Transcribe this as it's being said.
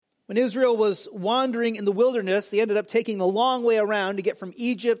When Israel was wandering in the wilderness, they ended up taking the long way around to get from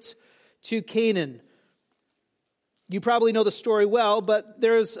Egypt to Canaan. You probably know the story well, but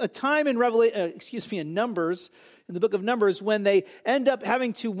there's a time in Numbers, in the book of Numbers, when they end up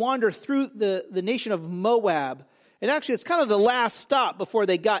having to wander through the nation of Moab. And actually, it's kind of the last stop before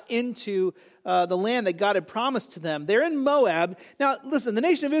they got into the land that God had promised to them. They're in Moab. Now, listen, the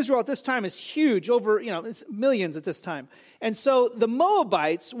nation of Israel at this time is huge, it's millions at this time. And so the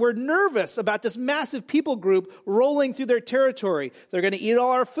Moabites were nervous about this massive people group rolling through their territory. They're going to eat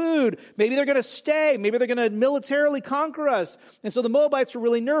all our food. Maybe they're going to stay. Maybe they're going to militarily conquer us. And so the Moabites were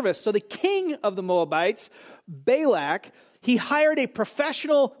really nervous. So the king of the Moabites, Balak, he hired a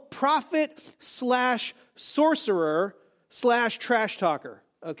professional prophet / sorcerer / trash talker,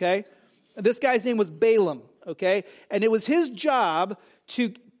 okay? This guy's name was Balaam, okay? And it was his job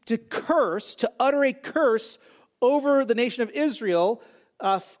to utter a curse over the nation of Israel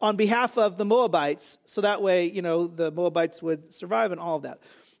on behalf of the Moabites, so that way, the Moabites would survive and all of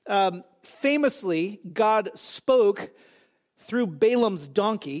that. Famously, God spoke through Balaam's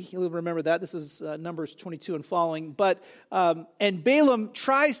donkey. You'll remember that. This is Numbers 22 and following. And Balaam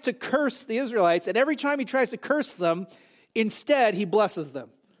tries to curse the Israelites, and every time he tries to curse them, instead he blesses them.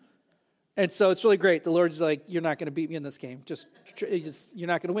 And so it's really great. The Lord's like, you're not going to beat me in this game. You're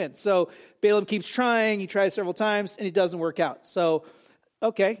not going to win. So Balaam keeps trying. He tries several times, and it doesn't work out. So,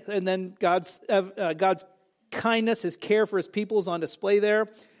 okay. And then God's kindness, his care for his people is on display there.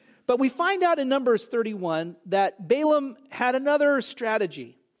 But we find out in Numbers 31 that Balaam had another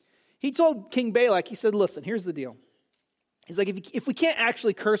strategy. He told King Balak, he said, listen, here's the deal. He's like, if we can't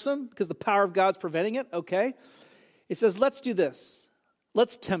actually curse him because the power of God's preventing it, okay. He says, let's do this.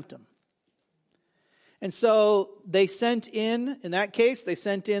 Let's tempt him. And so they sent in that case, they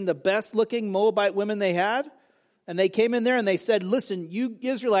sent in the best looking Moabite women they had. And they came in there and they said, listen, you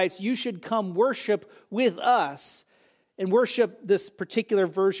Israelites, you should come worship with us and worship this particular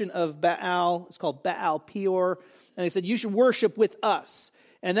version of Baal. It's called Baal Peor. And they said, you should worship with us.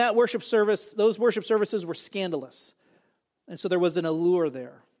 And those worship services were scandalous. And so there was an allure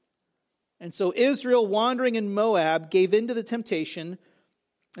there. And so Israel, wandering in Moab, gave in to the temptation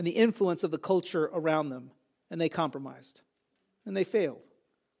and the influence of the culture around them. And they compromised. And they failed.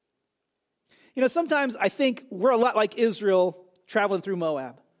 Sometimes I think we're a lot like Israel traveling through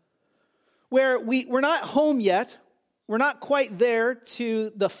Moab, where we're not home yet. We're not quite there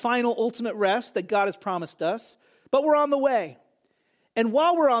to the final ultimate rest that God has promised us, but we're on the way. And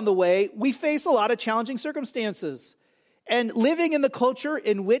while we're on the way, we face a lot of challenging circumstances. And living in the culture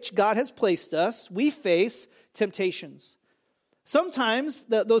in which God has placed us, we face temptations. Sometimes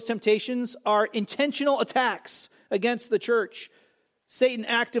those temptations are intentional attacks against the church. Satan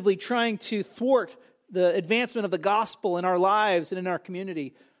actively trying to thwart the advancement of the gospel in our lives and in our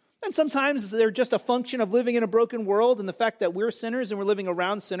community. And sometimes they're just a function of living in a broken world and the fact that we're sinners and we're living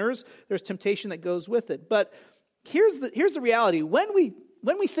around sinners. There's temptation that goes with it. But here's the reality. When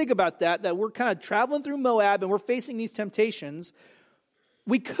we think about that we're kind of traveling through Moab and we're facing these temptations,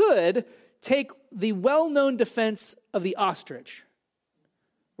 we could take the well-known defense of the ostrich,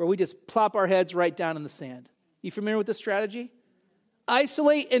 where we just plop our heads right down in the sand. You familiar with this strategy?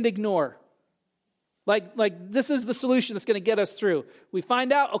 Isolate and ignore. Like this is the solution that's going to get us through. We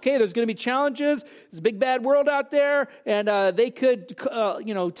find out, okay, there's going to be challenges. There's a big bad world out there, and they could,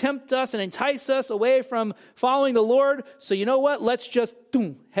 tempt us and entice us away from following the Lord. So you know what? Let's just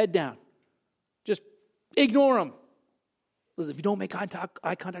head down. Just ignore them. Listen, if you don't make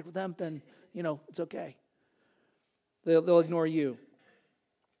eye contact with them, then it's okay. They'll ignore you.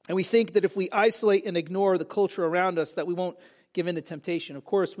 And we think that if we isolate and ignore the culture around us, that we won't give in to temptation. Of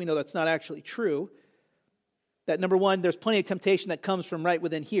course, we know that's not actually true. That number one, there's plenty of temptation that comes from right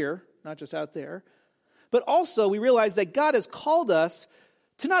within here, not just out there. But also, we realize that God has called us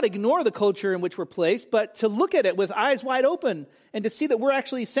to not ignore the culture in which we're placed, but to look at it with eyes wide open and to see that we're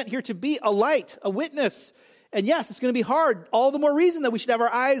actually sent here to be a light, a witness. And yes, it's going to be hard. All the more reason that we should have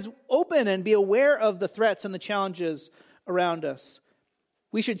our eyes open and be aware of the threats and the challenges around us.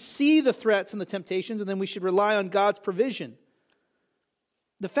 We should see the threats and the temptations, and then we should rely on God's provision.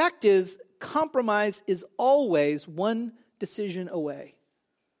 The fact is, compromise is always one decision away.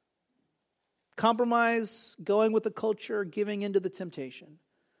 Compromise, going with the culture, giving into the temptation.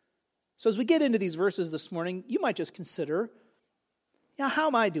 So as we get into these verses this morning, you might just consider, how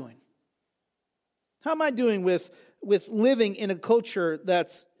am I doing? How am I doing with living in a culture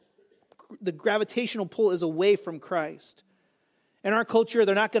that's the gravitational pull is away from Christ? In our culture,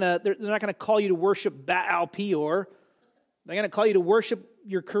 they're not going to call you to worship Baal Peor. They're going to call you to worship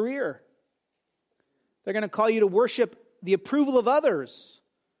your career. They're going to call you to worship the approval of others.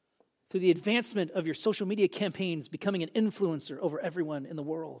 through the advancement of your social media campaigns, becoming an influencer over everyone in the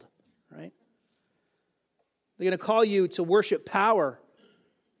world, right? They're going to call you to worship power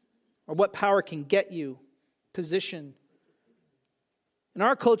or what power can get you, position. In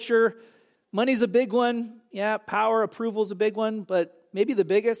our culture, money's a big one. Yeah, power, approval's a big one, but maybe the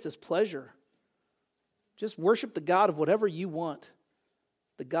biggest is pleasure. Just worship the God of whatever you want,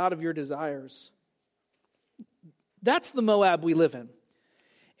 the God of your desires. That's the Moab we live in.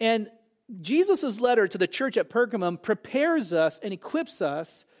 And Jesus' letter to the church at Pergamum prepares us and equips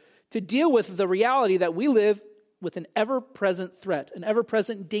us to deal with the reality that we live with an ever-present threat, an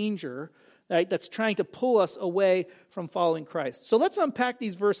ever-present danger, right, that's trying to pull us away from following Christ. So let's unpack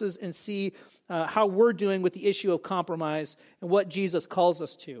these verses and see how we're doing with the issue of compromise and what Jesus calls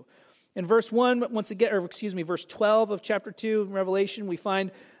us to. In verse 12 of chapter 2 in Revelation, we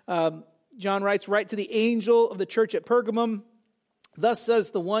find John writes, "Write to the angel of the church at Pergamum, thus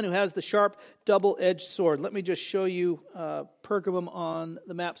says the one who has the sharp, double-edged sword." Let me just show you Pergamum on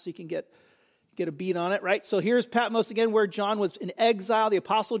the map so you can get a beat on it, right? So here's Patmos again, where John was in exile, the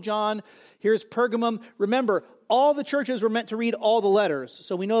Apostle John. Here's Pergamum. Remember, all the churches were meant to read all the letters.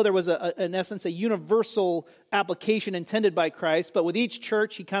 So we know there was, in essence, a universal application intended by Christ. But with each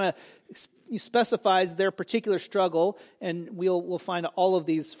church, he kind of specifies their particular struggle, and we'll find all of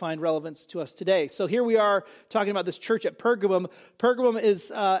these find relevance to us today. So here we are talking about this church at Pergamum. Pergamum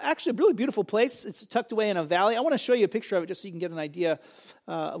is actually a really beautiful place. It's tucked away in a valley. I want to show you a picture of it just so you can get an idea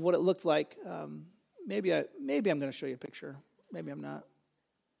of what it looked like. Maybe I'm going to show you a picture. Maybe I'm not.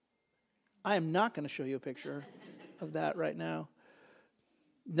 I am not going to show you a picture of that right now.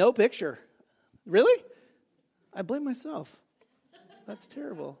 No picture. Really? I blame myself. That's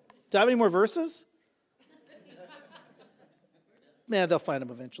terrible. Do I have any more verses? Man, they'll find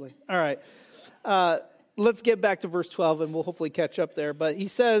them eventually. All right. Let's get back to verse 12, and we'll hopefully catch up there. But he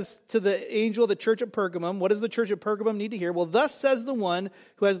says to the angel of the church at Pergamum, what does the church at Pergamum need to hear? Well, thus says the one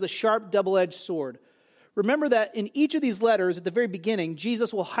who has the sharp, double-edged sword. Remember that in each of these letters, at the very beginning,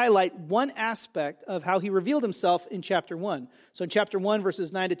 Jesus will highlight one aspect of how he revealed himself in chapter 1. So in chapter 1,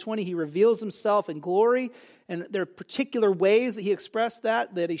 verses 9 to 20, he reveals himself in glory, and there are particular ways that he expressed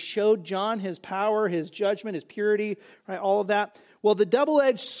that he showed John his power, his judgment, his purity, right, all of that. Well, the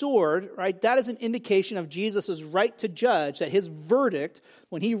double-edged sword, right, that is an indication of Jesus' right to judge, that his verdict,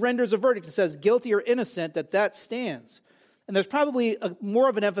 when he renders a verdict and says guilty or innocent, that stands. And there's probably more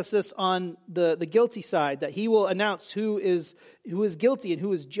of an emphasis on the guilty side, that he will announce who is guilty and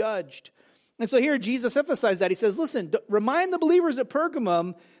who is judged. And so here Jesus emphasized that. He says, listen, remind the believers at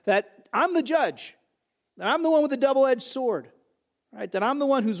Pergamum that I'm the judge, that I'm the one with the double-edged sword, right? That I'm the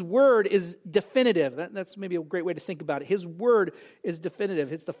one whose word is definitive. That's maybe a great way to think about it. His word is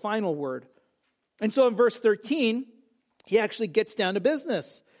definitive. It's the final word. And so in verse 13, he actually gets down to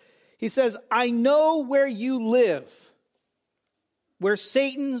business. He says, I know where you live, where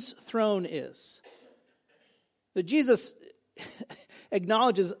Satan's throne is. So Jesus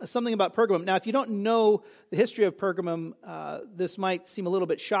acknowledges something about Pergamum. Now, if you don't know the history of Pergamum, this might seem a little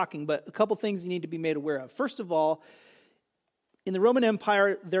bit shocking, but a couple things you need to be made aware of. First of all, in the Roman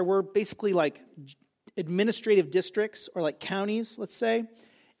Empire, there were basically like administrative districts or like counties, let's say,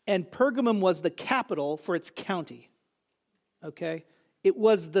 and Pergamum was the capital for its county, okay? It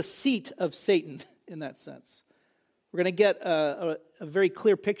was the seat of Satan in that sense. We're going to get a very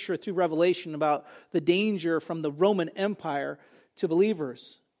clear picture through Revelation about the danger from the Roman Empire to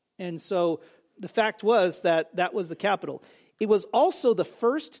believers. And so the fact was that was the capital. It was also the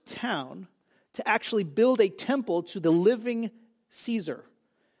first town to actually build a temple to the living Caesar.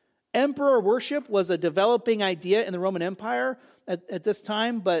 Emperor worship was a developing idea in the Roman Empire at this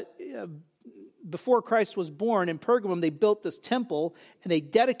time, but before Christ was born, in Pergamum, they built this temple and they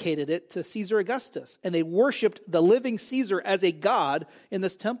dedicated it to Caesar Augustus. And they worshipped the living Caesar as a god in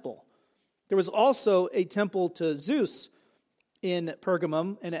this temple. There was also a temple to Zeus in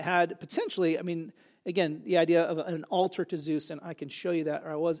Pergamum, and it had potentially, again, the idea of an altar to Zeus, and I can show you that,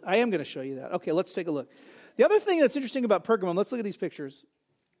 I am going to show you that. Okay, let's take a look. The other thing that's interesting about Pergamum, let's look at these pictures.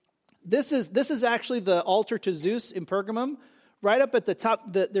 This is actually the altar to Zeus in Pergamum. Right up at the top,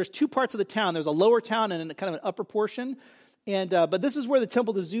 there's two parts of the town. There's a lower town and kind of an upper portion. And but this is where the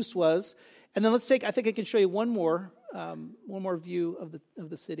temple to Zeus was. And then I think I can show you one more view of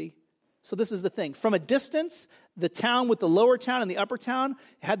the city. So this is the thing. From a distance, the town with the lower town and the upper town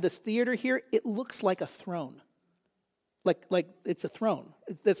had this theater here. It looks like a throne. Like it's a throne.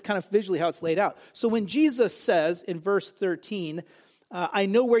 That's kind of visually how it's laid out. So when Jesus says in verse 13, I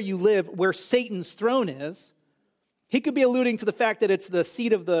know where you live, where Satan's throne is, He could be alluding to the fact that it's the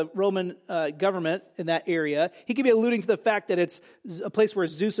seat of the Roman government in that area. He could be alluding to the fact that it's a place where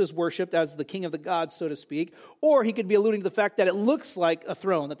Zeus is worshipped as the king of the gods, so to speak. Or he could be alluding to the fact that it looks like a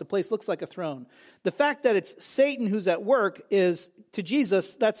throne, that the place looks like a throne. The fact that it's Satan who's at work is, to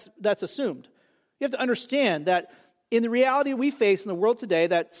Jesus, that's assumed. You have to understand that in the reality we face in the world today,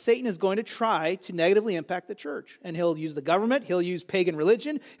 that Satan is going to try to negatively impact the church. And he'll use the government, he'll use pagan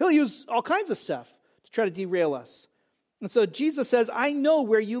religion, he'll use all kinds of stuff to try to derail us. And so Jesus says, I know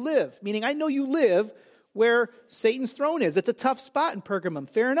where you live, meaning I know you live where Satan's throne is. It's a tough spot in Pergamum.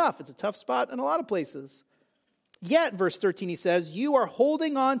 Fair enough. It's a tough spot in a lot of places. Yet, verse 13, he says, you are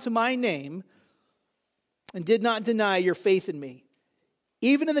holding on to my name and did not deny your faith in me.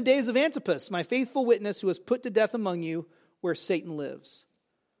 Even in the days of Antipas, my faithful witness who was put to death among you where Satan lives.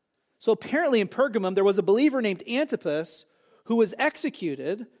 So apparently in Pergamum, there was a believer named Antipas who was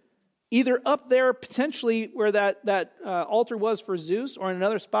executed either up there potentially where that altar was for Zeus or in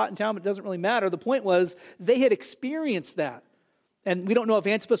another spot in town, but it doesn't really matter. The point was they had experienced that. And we don't know if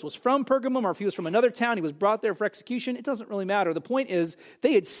Antipas was from Pergamum or if he was from another town. He was brought there for execution. It doesn't really matter. The point is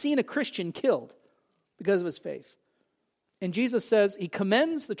they had seen a Christian killed because of his faith. And Jesus says, he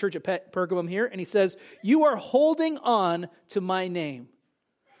commends the church at Pergamum here, and he says, you are holding on to my name.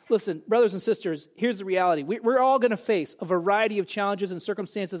 Listen, brothers and sisters, here's the reality. We're all going to face a variety of challenges and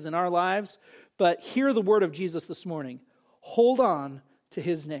circumstances in our lives, but hear the word of Jesus this morning. Hold on to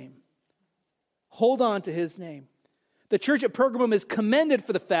his name. Hold on to his name. The church at Pergamum is commended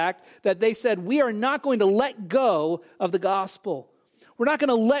for the fact that they said, we are not going to let go of the gospel. We're not going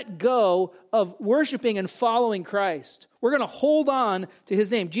to let go of worshiping and following Christ. We're going to hold on to his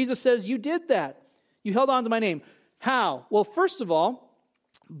name. Jesus says, you did that. You held on to my name. How? Well, first of all,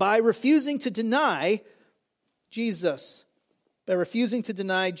 by refusing to deny Jesus. By refusing to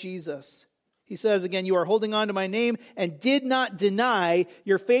deny Jesus. He says again, you are holding on to my name and did not deny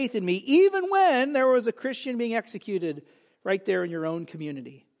your faith in me, even when there was a Christian being executed right there in your own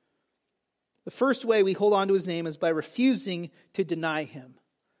community. The first way we hold on to his name is by refusing to deny him.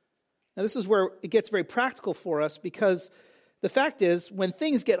 Now this is where it gets very practical for us, because the fact is, when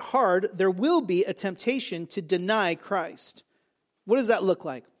things get hard, there will be a temptation to deny Christ. What does that look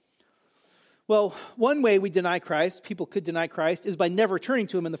like? Well, one way we deny Christ, people could deny Christ, is by never turning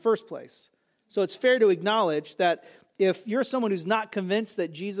to him in the first place. So it's fair to acknowledge that if you're someone who's not convinced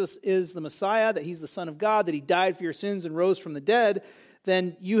that Jesus is the Messiah, that he's the Son of God, that he died for your sins and rose from the dead,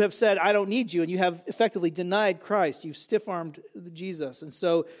 then you have said, I don't need you, and you have effectively denied Christ. You've stiff-armed Jesus. And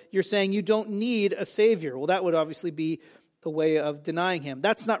so you're saying you don't need a Savior. Well, that would obviously be a way of denying him.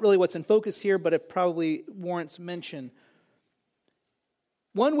 That's not really what's in focus here, but it probably warrants mention.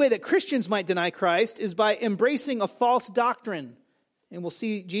 One way that Christians might deny Christ is by embracing a false doctrine. And we'll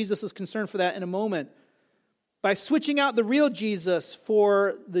see Jesus' concern for that in a moment. By switching out the real Jesus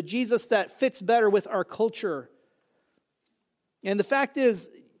for the Jesus that fits better with our culture. And the fact is,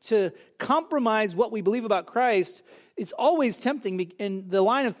 to compromise what we believe about Christ, it's always tempting. And the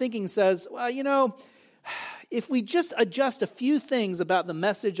line of thinking says, well, if we just adjust a few things about the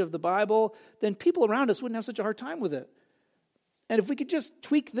message of the Bible, then people around us wouldn't have such a hard time with it. And if we could just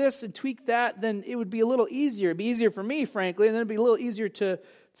tweak this and tweak that, then it would be a little easier. It'd be easier for me, frankly, and then it'd be a little easier to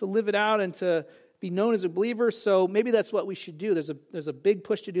live it out and to be known as a believer. So maybe that's what we should do. There's a big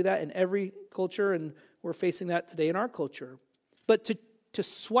push to do that in every culture, and we're facing that today in our culture. But to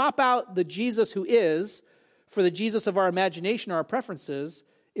swap out the Jesus who is for the Jesus of our imagination or our preferences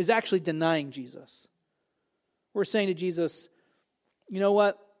is actually denying Jesus. We're saying to Jesus, you know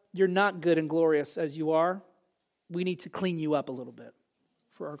what? You're not good and glorious as you are. We need to clean you up a little bit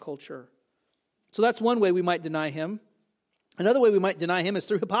for our culture. So that's one way we might deny him. Another way we might deny him is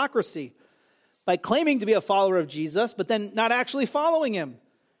through hypocrisy, by claiming to be a follower of Jesus, but then not actually following him.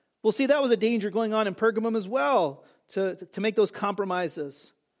 We'll see that was a danger going on in Pergamum as well, to make those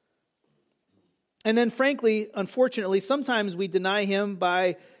compromises. And then frankly, unfortunately, sometimes we deny him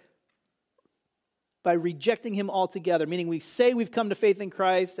by rejecting him altogether, meaning we say we've come to faith in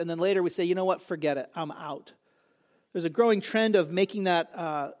Christ, and then later we say, you know what, forget it, I'm out. There's a growing trend of making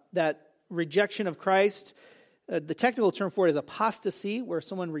that rejection of Christ. The technical term for it is apostasy, where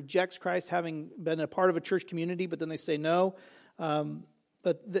someone rejects Christ having been a part of a church community, but then they say no.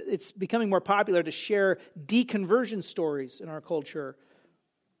 But it's becoming more popular to share deconversion stories in our culture.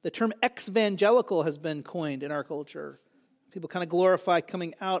 The term ex-evangelical has been coined in our culture. People kind of glorify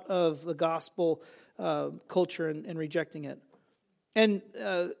coming out of the gospel culture and rejecting it. And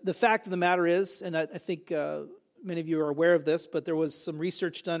the fact of the matter is, and I think many of you are aware of this, but there was some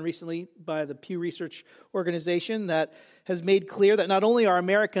research done recently by the Pew Research Organization that has made clear that not only are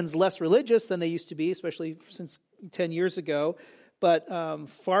Americans less religious than they used to be, especially since 10 years ago, but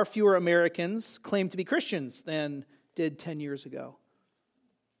far fewer Americans claim to be Christians than did 10 years ago.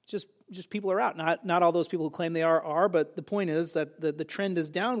 Just people are out. Not all those people who claim they are, but the point is that the trend is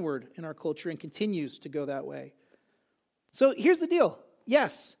downward in our culture and continues to go that way. So here's the deal.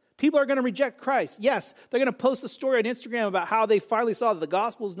 Yes, people are going to reject Christ. Yes, they're going to post a story on Instagram about how they finally saw that the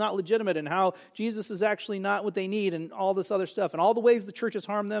gospel is not legitimate and how Jesus is actually not what they need and all this other stuff and all the ways the church has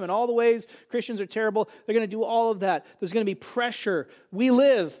harmed them and all the ways Christians are terrible. They're going to do all of that. There's going to be pressure. We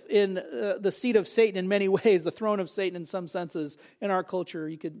live in the seat of Satan in many ways, the throne of Satan in some senses in our culture.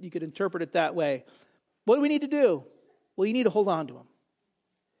 You could interpret it that way. What do we need to do? Well, you need to hold on to him.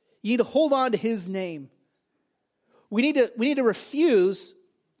 You need to hold on to his name. We need to refuse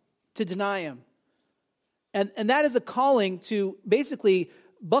to deny him. And that is a calling to basically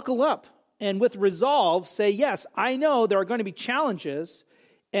buckle up and with resolve say, yes, I know there are going to be challenges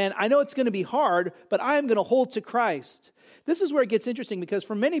and I know it's going to be hard, but I am going to hold to Christ. This is where it gets interesting because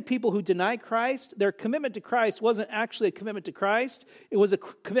for many people who deny Christ, their commitment to Christ wasn't actually a commitment to Christ. It was a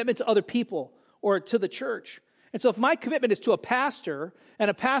commitment to other people or to the church. And so if my commitment is to a pastor and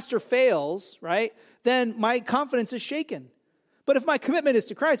a pastor fails, right, then my confidence is shaken. But if my commitment is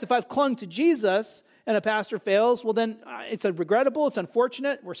to Christ, if I've clung to Jesus and a pastor fails, well then it's regrettable, it's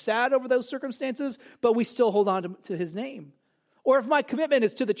unfortunate, we're sad over those circumstances, but we still hold on to his name. Or if my commitment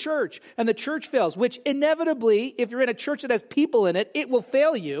is to the church and the church fails, which inevitably, if you're in a church that has people in it, it will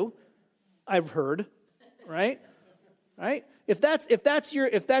fail you, I've heard, right? Right? If that's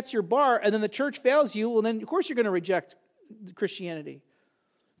your bar and then the church fails you, well then of course you're going to reject Christianity.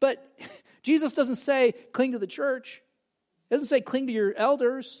 But Jesus doesn't say cling to the church. He doesn't say cling to your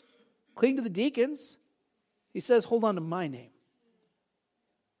elders, cling to the deacons. He says hold on to my name.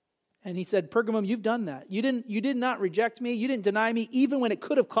 And he said, Pergamum, you've done that. You did not reject me. You didn't deny me, even when it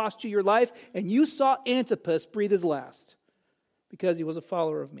could have cost you your life. And you saw Antipas breathe his last because he was a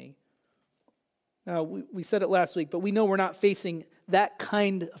follower of me. Now, we said it last week, but we know we're not facing that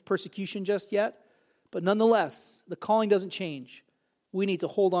kind of persecution just yet. But nonetheless, the calling doesn't change. We need to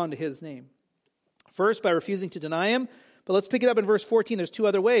hold on to his name. First, by refusing to deny him. But let's pick it up in verse 14. There's two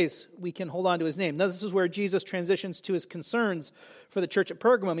other ways we can hold on to his name. Now, this is where Jesus transitions to his concerns for the church at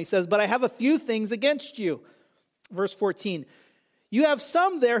Pergamum. He says, but I have a few things against you. Verse 14. You have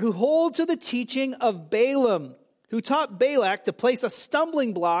some there who hold to the teaching of Balaam, who taught Balak to place a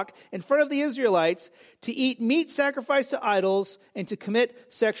stumbling block in front of the Israelites, to eat meat sacrificed to idols, and to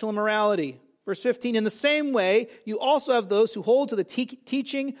commit sexual immorality. Verse 15. In the same way, you also have those who hold to the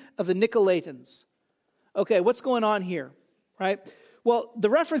teaching of the Nicolaitans. Okay, what's going on here, right? Well, the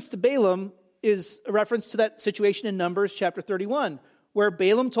reference to Balaam is a reference to that situation in Numbers chapter 31, where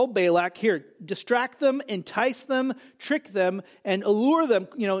Balaam told Balak, here, distract them, entice them, trick them, and allure them,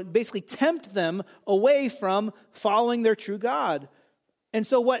 basically tempt them away from following their true God. And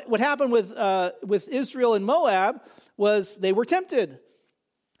so what happened with Israel and Moab was they were tempted,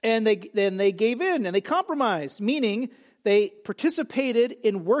 and they gave in, and they compromised, meaning they participated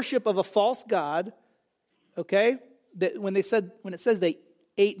in worship of a false god. Okay, when it says they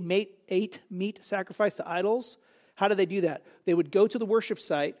ate meat sacrificed to idols, how did they do that? They would go to the worship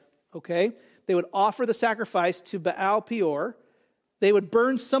site, okay? They would offer the sacrifice to Baal Peor. They would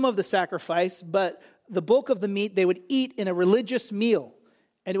burn some of the sacrifice, but the bulk of the meat they would eat in a religious meal.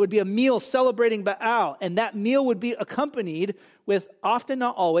 And it would be a meal celebrating Baal. And that meal would be accompanied with, often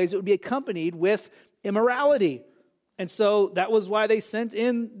not always, it would be accompanied with immorality. And so that was why they sent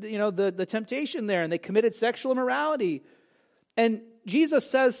in, the temptation there, and they committed sexual immorality. And Jesus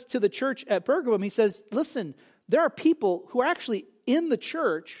says to the church at Pergamum, he says, listen, there are people who are actually in the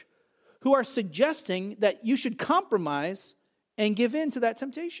church who are suggesting that you should compromise and give in to that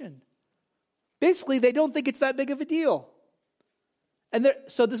temptation. Basically, they don't think it's that big of a deal. And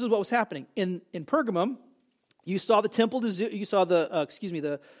so this is what was happening. In Pergamum, you saw the temple to Zeus, you saw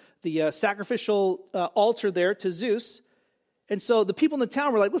the sacrificial altar there to Zeus. And so the people in the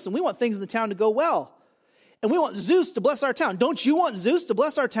town were like, listen, we want things in the town to go well. And we want Zeus to bless our town. Don't you want Zeus to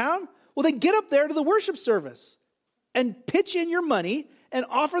bless our town? Well, then get up there to the worship service and pitch in your money and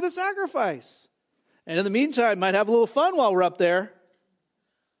offer the sacrifice. And in the meantime, might have a little fun while we're up there.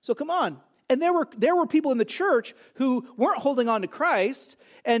 So come on. And there were people in the church who weren't holding on to Christ,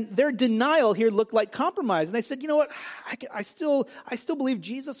 and their denial here looked like compromise. And they said, you know what, I still believe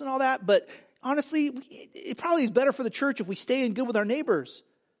Jesus and all that, but honestly, it probably is better for the church if we stay in good with our neighbors.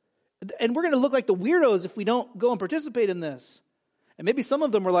 And we're going to look like the weirdos if we don't go and participate in this. And maybe some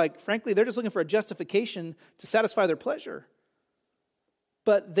of them were like, frankly, they're just looking for a justification to satisfy their pleasure.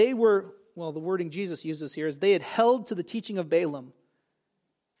 But they were, well, the wording Jesus uses here is they had held to the teaching of Balaam,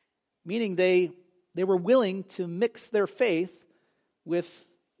 meaning they were willing to mix their faith with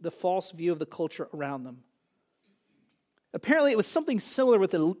the false view of the culture around them. Apparently, it was something similar with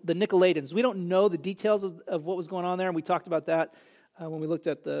the Nicolaitans. We don't know the details of what was going on there, and we talked about that when we looked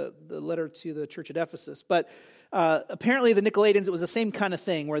at the letter to the church at Ephesus. But apparently, the Nicolaitans, it was the same kind of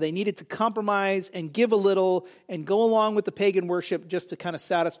thing, where they needed to compromise and give a little and go along with the pagan worship just to kind of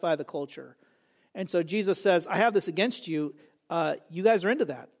satisfy the culture. And so Jesus says, I have this against you. You guys are into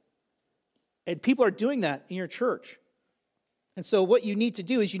that. And people are doing that in your church. And so what you need to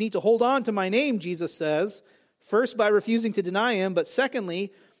do is you need to hold on to my name, Jesus says, first by refusing to deny him, but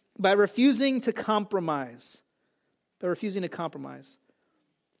secondly, by refusing to compromise. By refusing to compromise.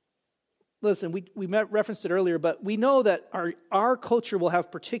 Listen, we referenced it earlier, but we know that our culture will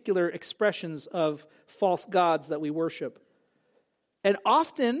have particular expressions of false gods that we worship. And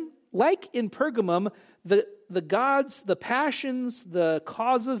often, like in Pergamum, the gods, the passions, the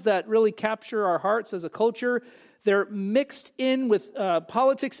causes that really capture our hearts as a culture, they're mixed in with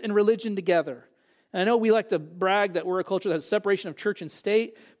politics and religion together. And I know we like to brag that we're a culture that has separation of church and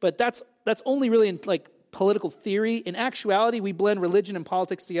state, but that's only really in like political theory. In actuality, we blend religion and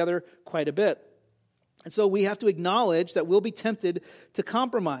politics together quite a bit. And so we have to acknowledge that we'll be tempted to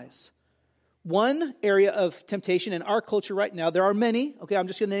compromise. One area of temptation in our culture right now, there are many, okay, I'm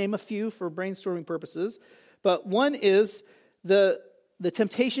just going to name a few for brainstorming purposes, but one is the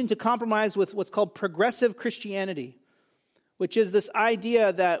temptation to compromise with what's called progressive Christianity, which is this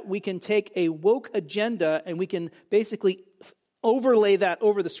idea that we can take a woke agenda and we can basically overlay that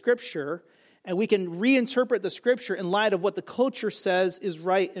over the Scripture, and we can reinterpret the Scripture in light of what the culture says is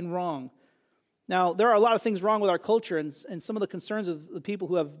right and wrong. Now, there are a lot of things wrong with our culture, and some of the concerns of the people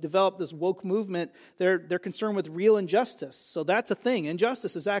who have developed this woke movement, they're concerned with real injustice. So that's a thing.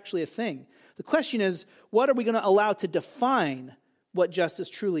 Injustice is actually a thing. The question is, what are we going to allow to define what justice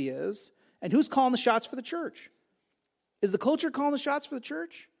truly is? And who's calling the shots for the church? Is the culture calling the shots for the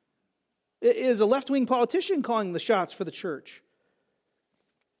church? Is a left-wing politician calling the shots for the church?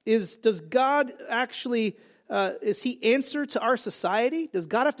 Does God actually, is he answer to our society? Does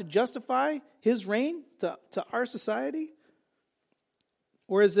God have to justify his reign to our society?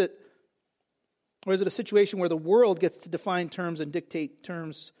 Or is it a situation where the world gets to define terms and dictate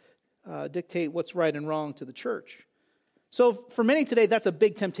what's right and wrong to the church? So for many today, that's a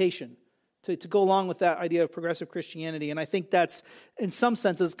big temptation to go along with that idea of progressive Christianity. And I think that's, in some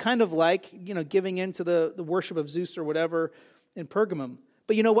senses, kind of like, giving into the worship of Zeus or whatever in Pergamum.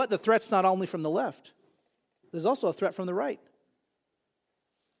 But you know what? The threat's not only from the left. There's also a threat from the right.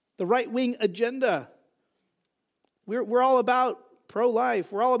 The right-wing agenda. We're all about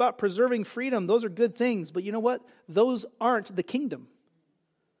pro-life. We're all about preserving freedom. Those are good things. But you know what? Those aren't the kingdom.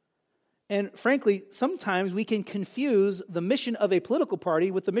 And frankly, sometimes we can confuse the mission of a political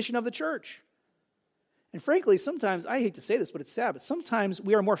party with the mission of the church. And frankly, sometimes, I hate to say this, but it's sad, but sometimes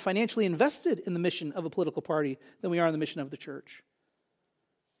we are more financially invested in the mission of a political party than we are in the mission of the church.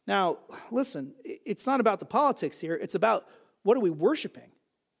 Now, listen, it's not about the politics here. It's about what are we worshiping?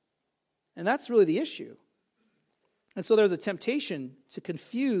 And that's really the issue. And so there's a temptation to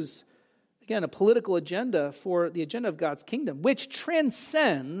confuse, again, a political agenda for the agenda of God's kingdom, which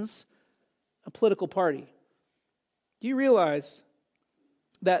transcends a political party. Do you realize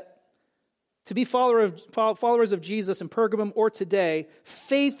that to be followers of Jesus in Pergamum or today,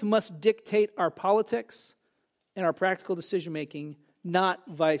 faith must dictate our politics and our practical decision-making, not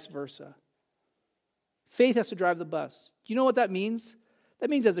vice versa. Faith has to drive the bus. Do you know what that means?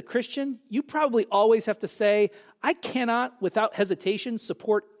 That means as a Christian, you probably always have to say, I cannot, without hesitation,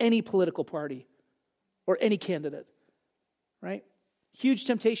 support any political party or any candidate, right? Huge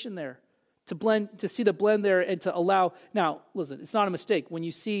temptation there to see the blend there and to allow. Now, listen, it's not a mistake. When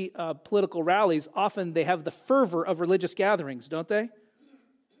you see political rallies, often they have the fervor of religious gatherings, don't they?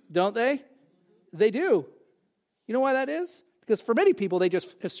 Don't they? They do. You know why that is? Because for many people, they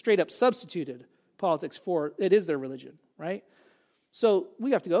just have straight up substituted politics for it is their religion, right? So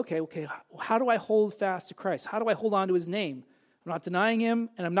we have to go, okay, how do I hold fast to Christ? How do I hold on to his name? I'm not denying him,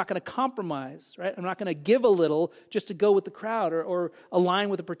 and I'm not going to compromise, right? I'm not going to give a little just to go with the crowd or align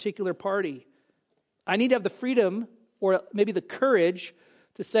with a particular party. I need to have the freedom or maybe the courage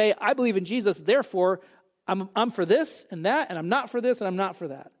to say, I believe in Jesus, therefore, I'm for this and that, and I'm not for this and I'm not for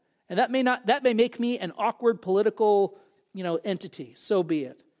that. And that may make me an awkward political, entity. So be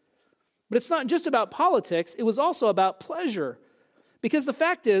it. But it's not just about politics. It was also about pleasure. Because the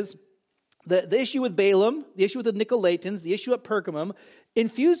fact is, The issue with Balaam, the issue with the Nicolaitans, the issue at Pergamum,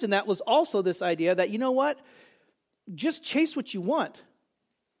 infused in that was also this idea that, you know what, just chase what you want.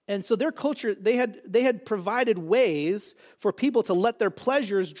 And so their culture, they had provided ways for people to let their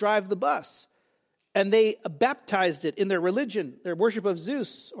pleasures drive the bus. And they baptized it in their religion, their worship of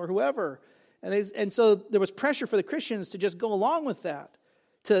Zeus or whoever. And so there was pressure for the Christians to just go along with that,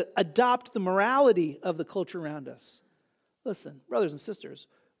 to adopt the morality of the culture around us. Listen, brothers and sisters,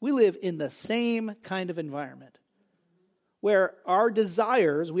 we live in the same kind of environment where our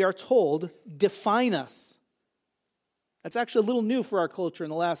desires, we are told, define us. That's actually a little new for our culture in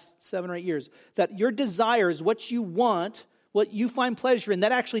the last 7 or 8 years, that your desires, what you want, what you find pleasure in,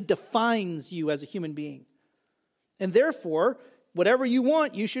 that actually defines you as a human being. And therefore, whatever you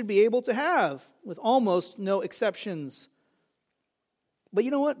want, you should be able to have, with almost no exceptions. But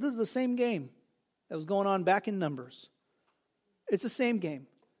you know what? This is the same game that was going on back in Numbers. It's the same game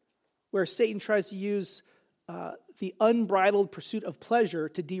where Satan tries to use the unbridled pursuit of pleasure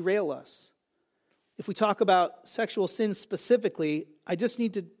to derail us. If we talk about sexual sins specifically, I just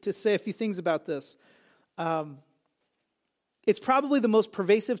need to say a few things about this. It's probably the most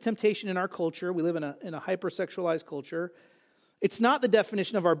pervasive temptation in our culture. We live in a hypersexualized culture. It's not the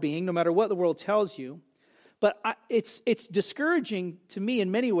definition of our being, no matter what the world tells you. But it's discouraging to me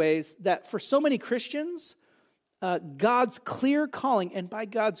in many ways that for so many Christians, God's clear calling, and by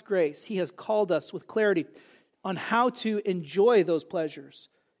God's grace, He has called us with clarity on how to enjoy those pleasures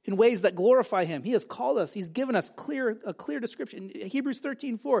in ways that glorify Him. He has called us. He's given us a clear description. In Hebrews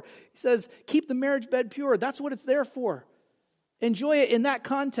 13:4, He says, keep the marriage bed pure. That's what it's there for. Enjoy it in that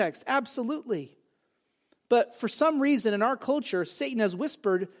context, absolutely. But for some reason in our culture, Satan has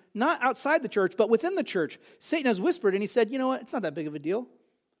whispered, not outside the church, but within the church. Satan has whispered and he said, you know what, it's not that big of a deal.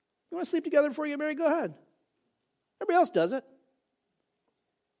 You want to sleep together before you get married? Go ahead. Everybody else does it.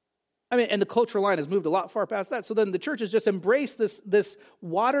 I mean, and the cultural line has moved a lot far past that. So then the church has just embraced this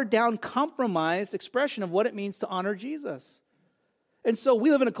watered-down, compromised expression of what it means to honor Jesus. And so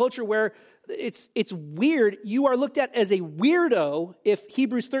we live in a culture where it's weird. You are looked at as a weirdo if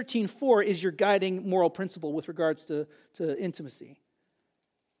Hebrews 13:4 is your guiding moral principle with regards to intimacy.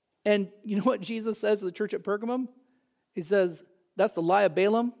 And you know what Jesus says to the church at Pergamum? He says, that's the lie of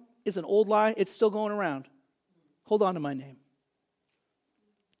Balaam. It's an old lie. It's still going around. Hold on to my name.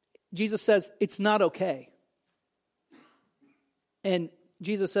 Jesus says, it's not okay. And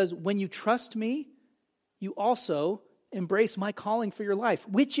Jesus says, when you trust me, you also embrace my calling for your life,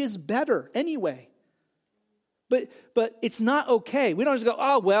 which is better anyway. But it's not okay. We don't just go,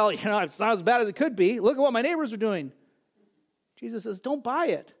 oh, well, you know, it's not as bad as it could be. Look at what my neighbors are doing. Jesus says, don't buy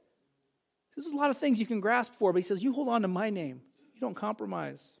it. There's a lot of things you can grasp for, but he says, you hold on to my name. You don't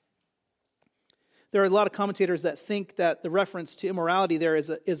compromise. There are a lot of commentators that think that the reference to immorality there is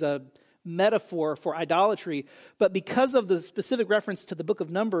a metaphor for idolatry, but because of the specific reference to the book of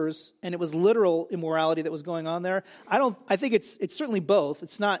Numbers, and it was literal immorality that was going on there, I think it's certainly both.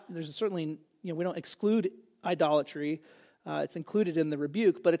 It's not, there's certainly, we don't exclude idolatry. It's included in the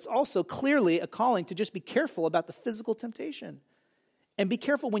rebuke, but it's also clearly a calling to just be careful about the physical temptation. And be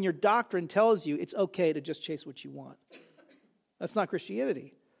careful when your doctrine tells you it's okay to just chase what you want. That's not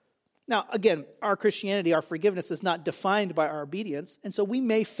Christianity. Now, again, our Christianity, our forgiveness is not defined by our obedience, and so we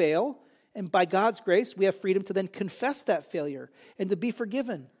may fail, and by God's grace, we have freedom to then confess that failure and to be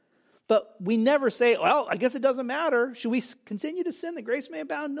forgiven. But we never say, well, I guess it doesn't matter. Should we continue to sin that grace may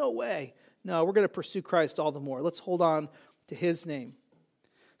abound? No way. No, we're going to pursue Christ all the more. Let's hold on to His name.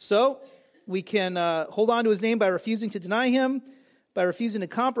 So, we can hold on to His name by refusing to deny Him, by refusing to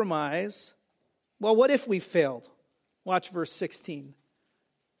compromise. Well, what if we failed? Watch verse 16.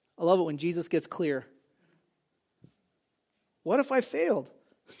 I love it when Jesus gets clear. What if I failed?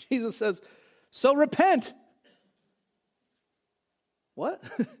 Jesus says, so repent. What?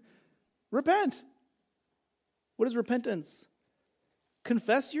 Repent. What is repentance?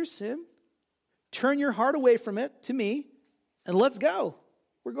 Confess your sin, turn your heart away from it to me, and let's go.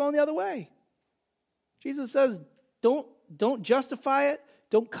 We're going the other way. Jesus says, don't justify it,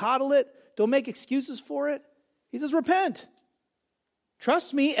 don't coddle it, don't make excuses for it. He says, repent.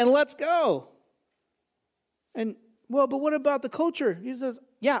 Trust me and let's go. And, well, but what about the culture? He says,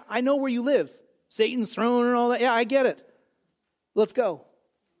 yeah, I know where you live. Satan's throne and all that. Yeah, I get it. Let's go.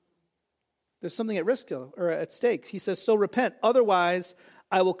 There's something at risk or at stake. He says, so repent. Otherwise,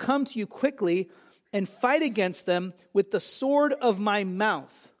 I will come to you quickly and fight against them with the sword of my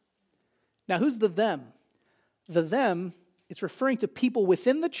mouth. Now, who's the them? The them, it's referring to people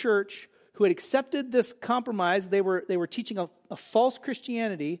within the church who had accepted this compromise. They were teaching a false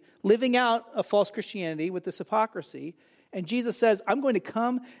Christianity, living out a false Christianity with this hypocrisy. And Jesus says, I'm going to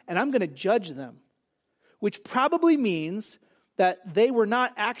come and I'm going to judge them, which probably means that they were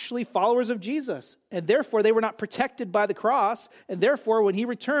not actually followers of Jesus, and therefore they were not protected by the cross, and therefore when he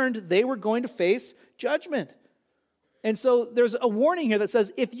returned, they were going to face judgment. And so there's a warning here that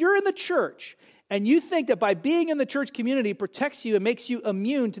says, if you're in the church and you think that by being in the church community protects you and makes you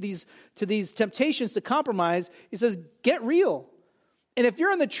immune to these temptations to compromise, he says, get real. And if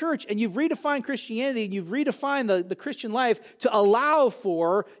you're in the church and you've redefined Christianity and you've redefined the Christian life to allow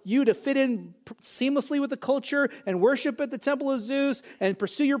for you to fit in seamlessly with the culture and worship at the temple of Zeus and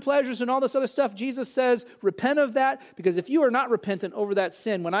pursue your pleasures and all this other stuff, Jesus says, repent of that, because if you are not repentant over that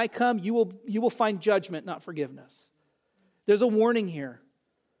sin, when I come, you will find judgment, not forgiveness. There's a warning here.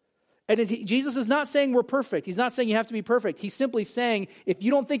 And Jesus is not saying we're perfect. He's not saying you have to be perfect. He's simply saying, if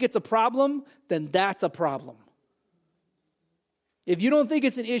you don't think it's a problem, then that's a problem. If you don't think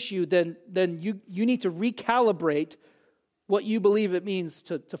it's an issue, then you need to recalibrate what you believe it means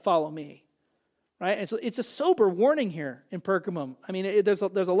to follow me, right? And so it's a sober warning here in Pergamum. I mean, there's a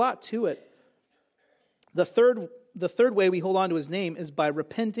lot to it. The third way we hold on to his name is by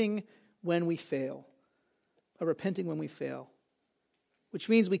repenting when we fail. By repenting when we fail, which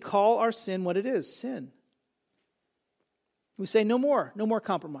means we call our sin what it is, sin. We say, no more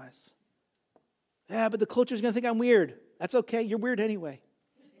compromise. Yeah, but the culture's going to think I'm weird. That's okay. You're weird anyway.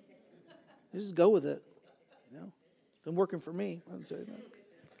 Just go with it. It's been working for me. I'll tell you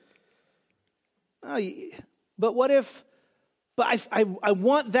that. But what if? But I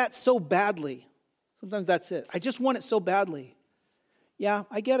want that so badly. Sometimes that's it. I just want it so badly. Yeah,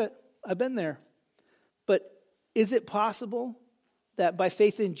 I get it. I've been there. But is it possible that by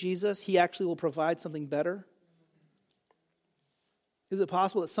faith in Jesus, he actually will provide something better? Is it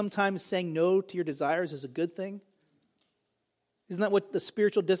possible that sometimes saying no to your desires is a good thing? Isn't that what the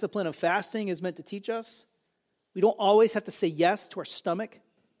spiritual discipline of fasting is meant to teach us? We don't always have to say yes to our stomach.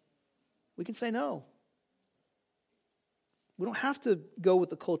 We can say no. We don't have to go with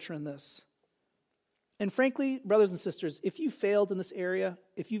the culture in this. And frankly, brothers and sisters, if you failed in this area,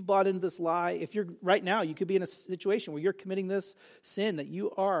 if you've bought into this lie, if you're right now, you could be in a situation where you're committing this sin, that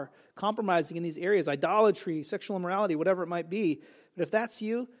you are compromising in these areas, idolatry, sexual immorality, whatever it might be. But if that's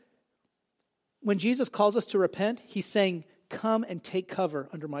you, when Jesus calls us to repent, he's saying, come and take cover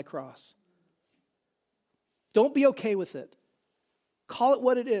under my cross. Don't be okay with it. Call it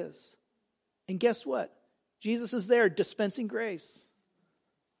what it is. And guess what? Jesus is there dispensing grace.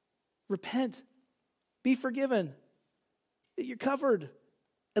 Repent. Be forgiven. You're covered.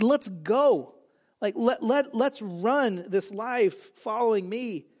 And let's go. Let's run this life following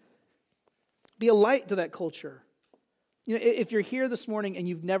me. Be a light to that culture. If you're here this morning and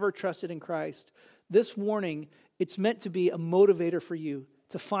you've never trusted in Christ, this warning, it's meant to be a motivator for you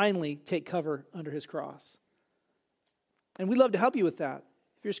to finally take cover under his cross. And we'd love to help you with that.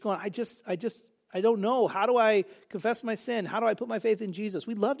 If you're just going, I don't know. How do I confess my sin? How do I put my faith in Jesus?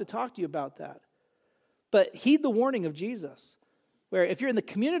 We'd love to talk to you about that. But heed the warning of Jesus, where if you're in the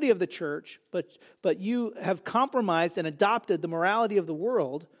community of the church, but you have compromised and adopted the morality of the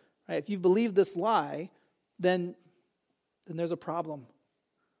world, right? If you've believed this lie, then there's a problem.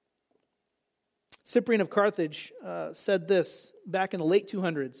 Cyprian of Carthage said this back in the late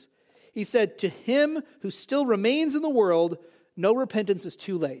 200s. He said, to him who still remains in the world, no repentance is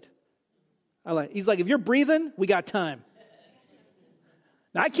too late. He's like, if you're breathing, we got time.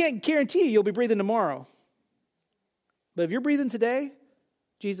 Now, I can't guarantee you'll be breathing tomorrow. But if you're breathing today,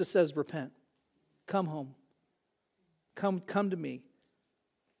 Jesus says, repent. Come home. Come to me.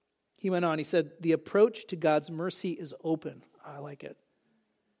 He went on, he said, the approach to God's mercy is open. I like it.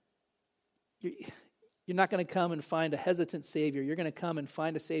 You're not going to come and find a hesitant Savior. You're going to come and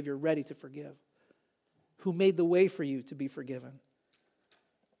find a Savior ready to forgive, who made the way for you to be forgiven.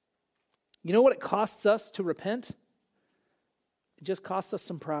 You know what it costs us to repent? It just costs us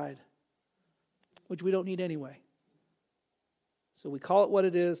some pride, which we don't need anyway. So we call it what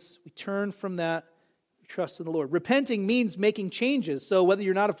it is. We turn from that. We trust in the Lord. Repenting means making changes. So whether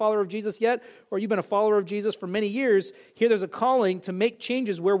you're not a follower of Jesus yet, or you've been a follower of Jesus for many years, here there's a calling to make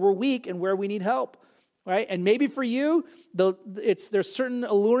changes where we're weak and where we need help. Right? And maybe for you, there's certain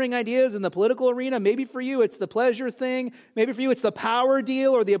alluring ideas in the political arena. Maybe for you, it's the pleasure thing. Maybe for you, it's the power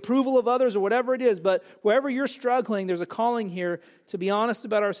deal or the approval of others or whatever it is. But wherever you're struggling, there's a calling here to be honest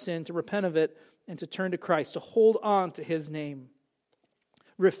about our sin, to repent of it, and to turn to Christ, to hold on to his name.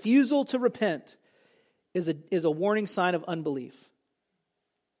 Refusal to repent is a warning sign of unbelief.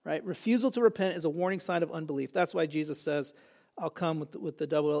 Right? Refusal to repent is a warning sign of unbelief. That's why Jesus says, I'll come with the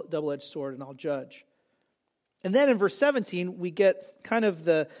double-edged sword and I'll judge. And then in verse 17, we get kind of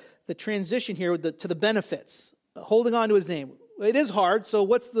the transition here to the benefits holding on to his name. It is hard, so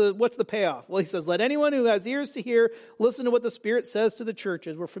what's the payoff? Well, he says, let anyone who has ears to hear listen to what the Spirit says to the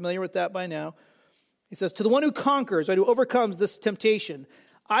churches. We're familiar with that by now. He says, to the one who conquers, right, who overcomes this temptation,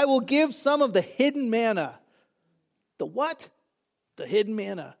 I will give some of the hidden manna. The what? The hidden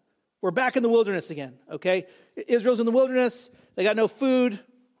manna. We're back in the wilderness again, okay? Israel's in the wilderness. They got no food.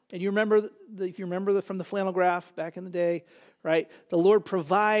 And you remember, if you remember from the flannel graph back in the day, right? The Lord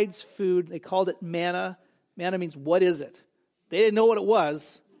provides food. They called it manna. Manna means, what is it? They didn't know what it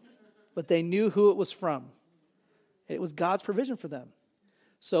was, but they knew who it was from. It was God's provision for them.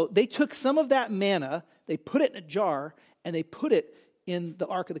 So they took some of that manna, they put it in a jar, and they put it in the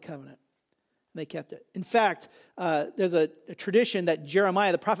Ark of the Covenant. And they kept it. In fact, there's a tradition that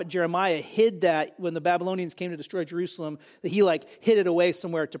Jeremiah, the prophet Jeremiah, hid that when the Babylonians came to destroy Jerusalem, that he hid it away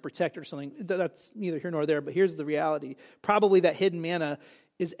somewhere to protect it or something. That's neither here nor there, but here's the reality. Probably that hidden manna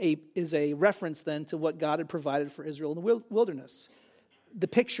is a reference then to what God had provided for Israel in the wilderness. The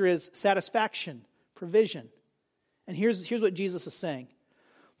picture is satisfaction, provision. And here's what Jesus is saying.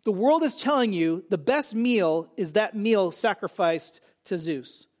 The world is telling you the best meal is that meal sacrificed to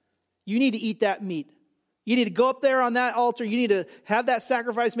Zeus. You need to eat that meat. You need to go up there on that altar. You need to have that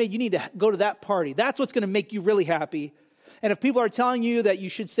sacrifice made. You need to go to that party. That's what's going to make you really happy. And if people are telling you that you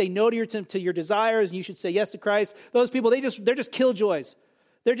should say no to your desires and you should say yes to Christ, those people, they're just killjoys.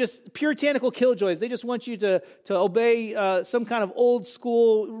 They're just puritanical killjoys. They just want you to obey some kind of old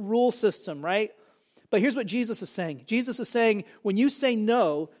school rule system, right? But here's what Jesus is saying. Jesus is saying, when you say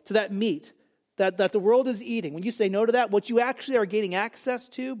no to that meat that the world is eating, when you say no to that, what you actually are gaining access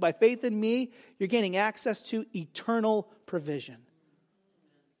to by faith in me, you're gaining access to eternal provision.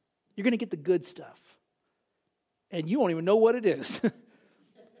 You're going to get the good stuff. And you won't even know what it is.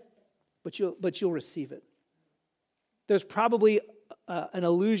 but you'll receive it. There's probably an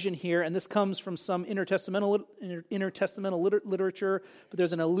allusion here, and this comes from some intertestamental literature, but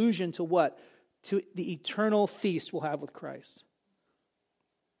there's an allusion to what? To the eternal feast we'll have with Christ.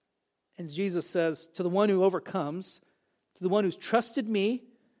 And Jesus says, to the one who overcomes, to the one who's trusted me,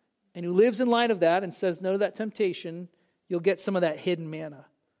 and who lives in light of that and says no to that temptation, you'll get some of that hidden manna.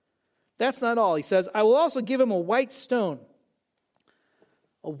 That's not all. He says, I will also give him a white stone.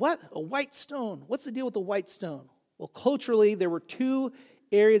 A what? A white stone. What's the deal with the white stone? Well, culturally, there were two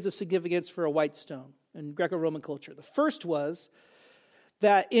areas of significance for a white stone in Greco-Roman culture. The first was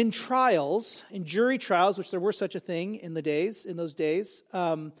that in trials, in jury trials, which there were such a thing in those days,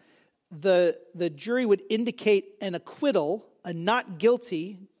 the jury would indicate an acquittal, a not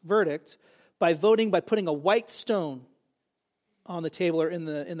guilty verdict, by putting a white stone on the table or in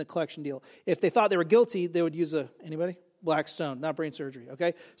the collection deal. If they thought they were guilty, they would use anybody? Black stone, not brain surgery,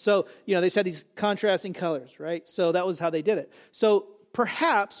 okay? So, they just had these contrasting colors, right? So that was how they did it. So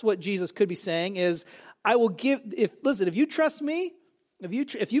perhaps what Jesus could be saying is, I will give, if you trust me,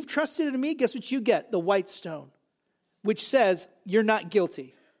 if you've trusted in me, guess what you get? The white stone, which says you're not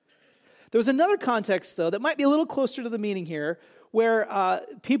guilty. There was another context, though, that might be a little closer to the meaning here, where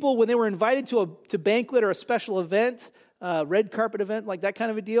people, when they were invited to banquet or a special event, red carpet event, like that kind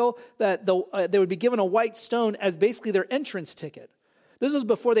of a deal, that they would be given a white stone as basically their entrance ticket. This was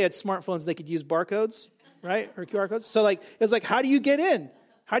before they had smartphones; they could use barcodes, right, or QR codes. So, it was how do you get in?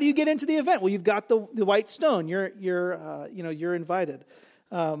 How do you get into the event? Well, you've got the white stone. You're invited.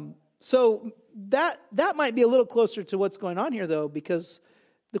 So that might be a little closer to what's going on here, though, because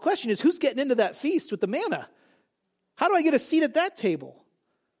the question is, who's getting into that feast with the manna? How do I get a seat at that table?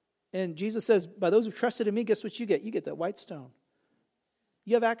 And Jesus says, by those who trusted in me, guess what you get? You get that white stone.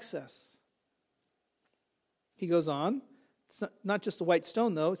 You have access. He goes on. It's not just the white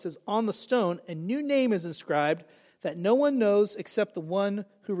stone, though. It says, on the stone, a new name is inscribed that no one knows except the one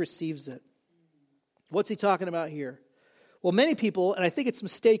who receives it. What's he talking about here? Well, many people, and I think it's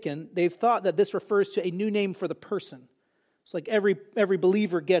mistaken, they've thought that this refers to a new name for the person. It's like every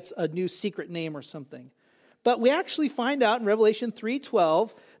believer gets a new secret name or something. But we actually find out in Revelation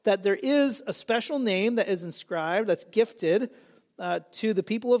 3:12 that there is a special name that is inscribed, that's gifted to the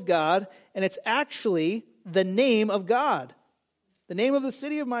people of God, and it's actually the name of God. The name of the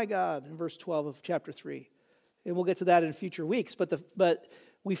city of my God, in verse 12 of chapter 3. And we'll get to that in future weeks. But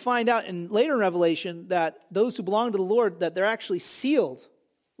we find out later in Revelation that those who belong to the Lord, that they're actually sealed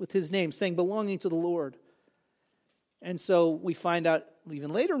with his name, saying belonging to the Lord. And so we find out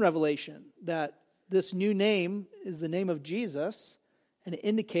even later in Revelation that this new name is the name of Jesus, and it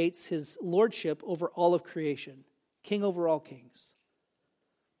indicates his lordship over all of creation, king over all kings.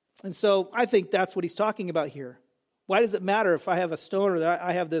 And so I think that's what he's talking about here. Why does it matter if I have a stone or that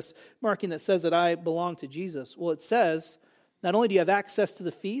I have this marking that says that I belong to Jesus? Well, it says, not only do you have access to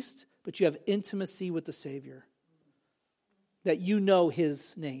the feast, but you have intimacy with the Savior. that you know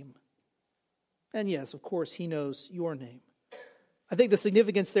his name. And yes, of course, he knows your name. I think the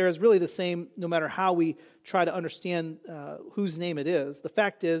significance there is really the same no matter how we try to understand whose name it is. The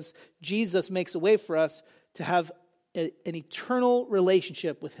fact is, Jesus makes a way for us to have an eternal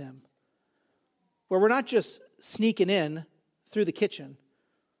relationship with him, where we're not just sneaking in through the kitchen.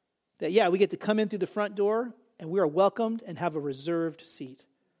 That, yeah, we get to come in through the front door and we are welcomed and have a reserved seat.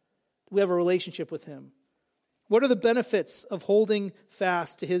 We have a relationship with him. What are the benefits of holding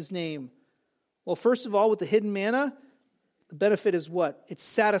fast to his name? Well, first of all, with the hidden manna, the benefit is what? It's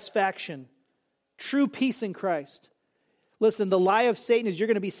satisfaction. True peace in Christ. Listen, the lie of Satan is you're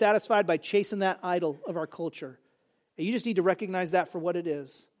going to be satisfied by chasing that idol of our culture. And you just need to recognize that for what it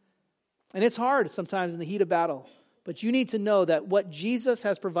is. And it's hard sometimes in the heat of battle. But you need to know that what Jesus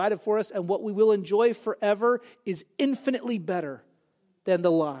has provided for us and what we will enjoy forever is infinitely better than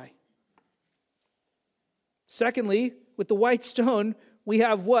the lie. Secondly, with the white stone, we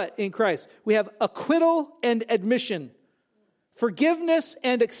have what in Christ? We have acquittal and admission. Forgiveness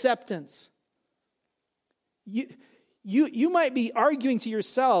and acceptance. You might be arguing to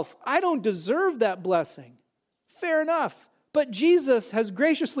yourself, I don't deserve that blessing. Fair enough. But Jesus has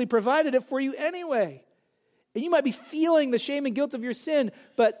graciously provided it for you anyway. And you might be feeling the shame and guilt of your sin,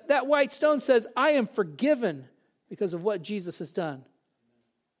 but that white stone says, I am forgiven because of what Jesus has done.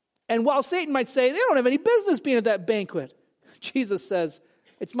 And while Satan might say, they don't have any business being at that banquet, Jesus says,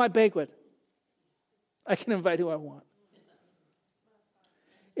 it's my banquet. I can invite who I want.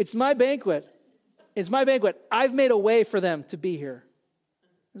 It's my banquet. It's my banquet. I've made a way for them to be here.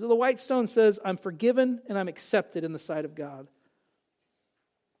 And so the white stone says, I'm forgiven and I'm accepted in the sight of God.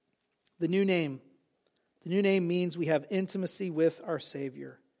 The new name. The new name means we have intimacy with our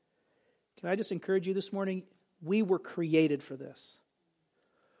Savior. Can I just encourage you this morning? We were created for this.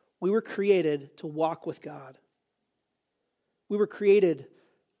 We were created to walk with God. We were created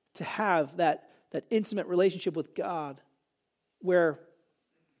to have that intimate relationship with God where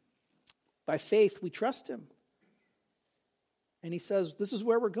by faith we trust him. And he says, this is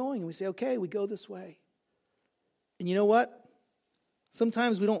where we're going. And we say, okay, we go this way. And you know what?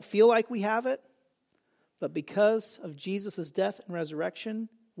 Sometimes we don't feel like we have it. But because of Jesus' death and resurrection,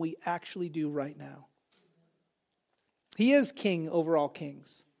 we actually do right now. He is king over all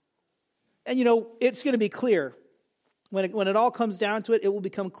kings. And you know, it's going to be clear. When it all comes down to it, it will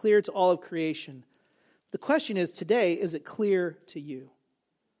become clear to all of creation. The question is, today, is it clear to you?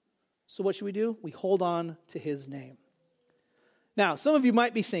 So what should we do? We hold on to his name. Now, some of you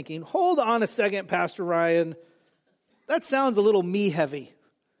might be thinking, hold on a second, Pastor Ryan. That sounds a little me heavy.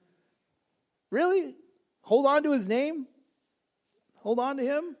 Really? Hold on to his name? Hold on to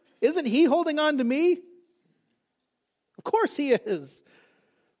him? Isn't he holding on to me? Of course he is.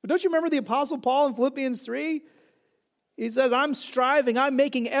 But don't you remember the Apostle Paul in Philippians 3? He says, I'm striving, I'm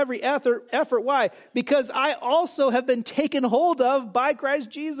making every effort. Why? Because I also have been taken hold of by Christ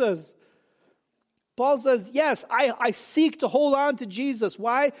Jesus. Paul says, yes, I seek to hold on to Jesus.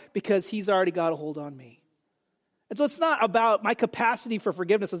 Why? Because he's already got a hold on me. And so it's not about my capacity for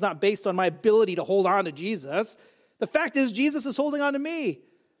forgiveness. It's not based on my ability to hold on to Jesus. The fact is, Jesus is holding on to me.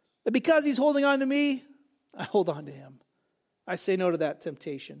 And because he's holding on to me, I hold on to him. I say no to that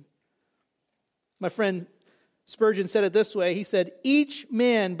temptation. My friend Spurgeon said it this way. He said, each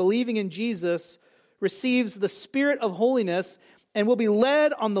man believing in Jesus receives the spirit of holiness and will be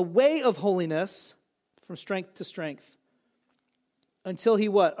led on the way of holiness from strength to strength until he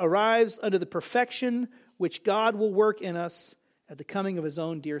what? Arrives under the perfection which God will work in us at the coming of his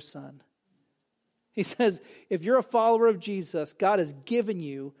own dear Son. He says, if you're a follower of Jesus, God has given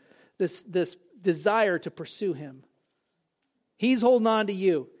you this desire to pursue him. He's holding on to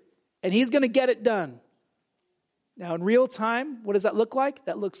you, and he's going to get it done. Now, in real time, what does that look like?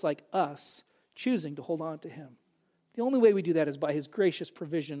 That looks like us choosing to hold on to him. The only way we do that is by his gracious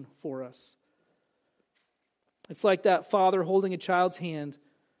provision for us. It's like that father holding a child's hand.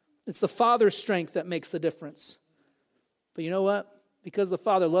 It's the father's strength that makes the difference. But you know what? Because the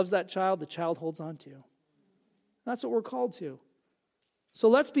father loves that child, the child holds on to. That's what we're called to. So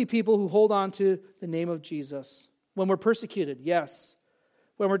let's be people who hold on to the name of Jesus. When we're persecuted, yes.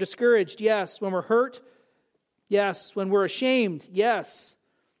 When we're discouraged, yes. When we're hurt, yes. When we're ashamed, yes.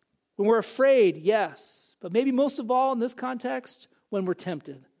 When we're afraid, yes. But maybe most of all in this context, when we're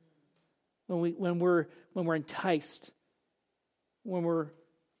tempted. When we're enticed. When we're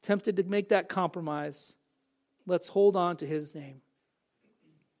tempted to make that compromise, let's hold on to his name.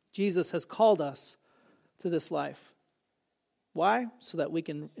 Jesus has called us to this life. Why? So that we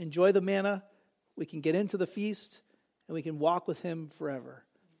can enjoy the manna, we can get into the feast, and we can walk with him forever.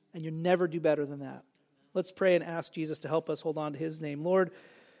 And you never do better than that. Let's pray and ask Jesus to help us hold on to his name. Lord,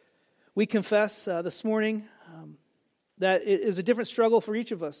 we confess this morning that it is a different struggle for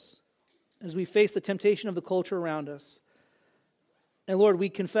each of us as we face the temptation of the culture around us. And Lord, we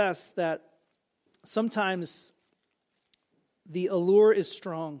confess that sometimes the allure is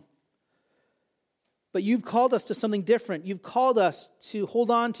strong. But you've called us to something different. You've called us to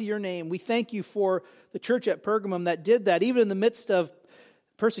hold on to your name. We thank you for the church at Pergamum that did that, even in the midst of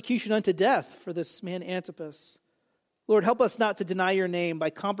persecution unto death for this man Antipas. Lord, help us not to deny your name by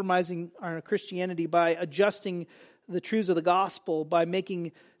compromising our Christianity, by adjusting the truths of the gospel, by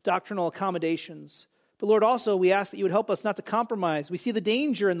making doctrinal accommodations. But Lord, also we ask that you would help us not to compromise. We see the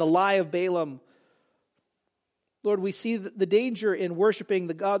danger in the lie of Balaam. Lord, we see the danger in worshiping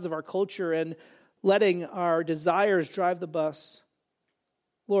the gods of our culture and letting our desires drive the bus.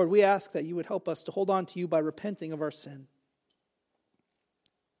 Lord, we ask that you would help us to hold on to you by repenting of our sin,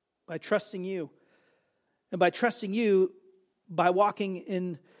 by trusting you, and by trusting you by walking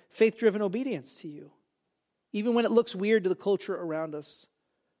in faith-driven obedience to you, even when it looks weird to the culture around us,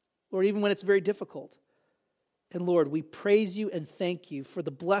 Lord, even when it's very difficult. And Lord, we praise you and thank you for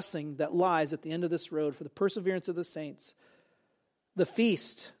the blessing that lies at the end of this road, for the perseverance of the saints, the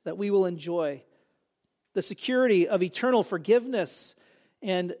feast that we will enjoy, the security of eternal forgiveness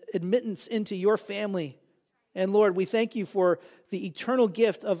and admittance into your family. And Lord, we thank you for the eternal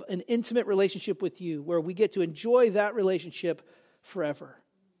gift of an intimate relationship with you, where we get to enjoy that relationship forever.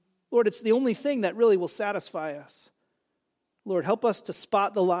 Lord, it's the only thing that really will satisfy us. Lord, help us to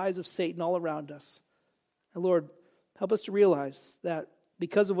spot the lies of Satan all around us. And Lord, help us to realize that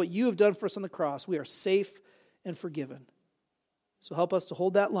because of what you have done for us on the cross, we are safe and forgiven. So help us to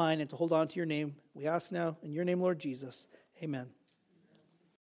hold that line and to hold on to your name. We ask now in your name, Lord Jesus. Amen.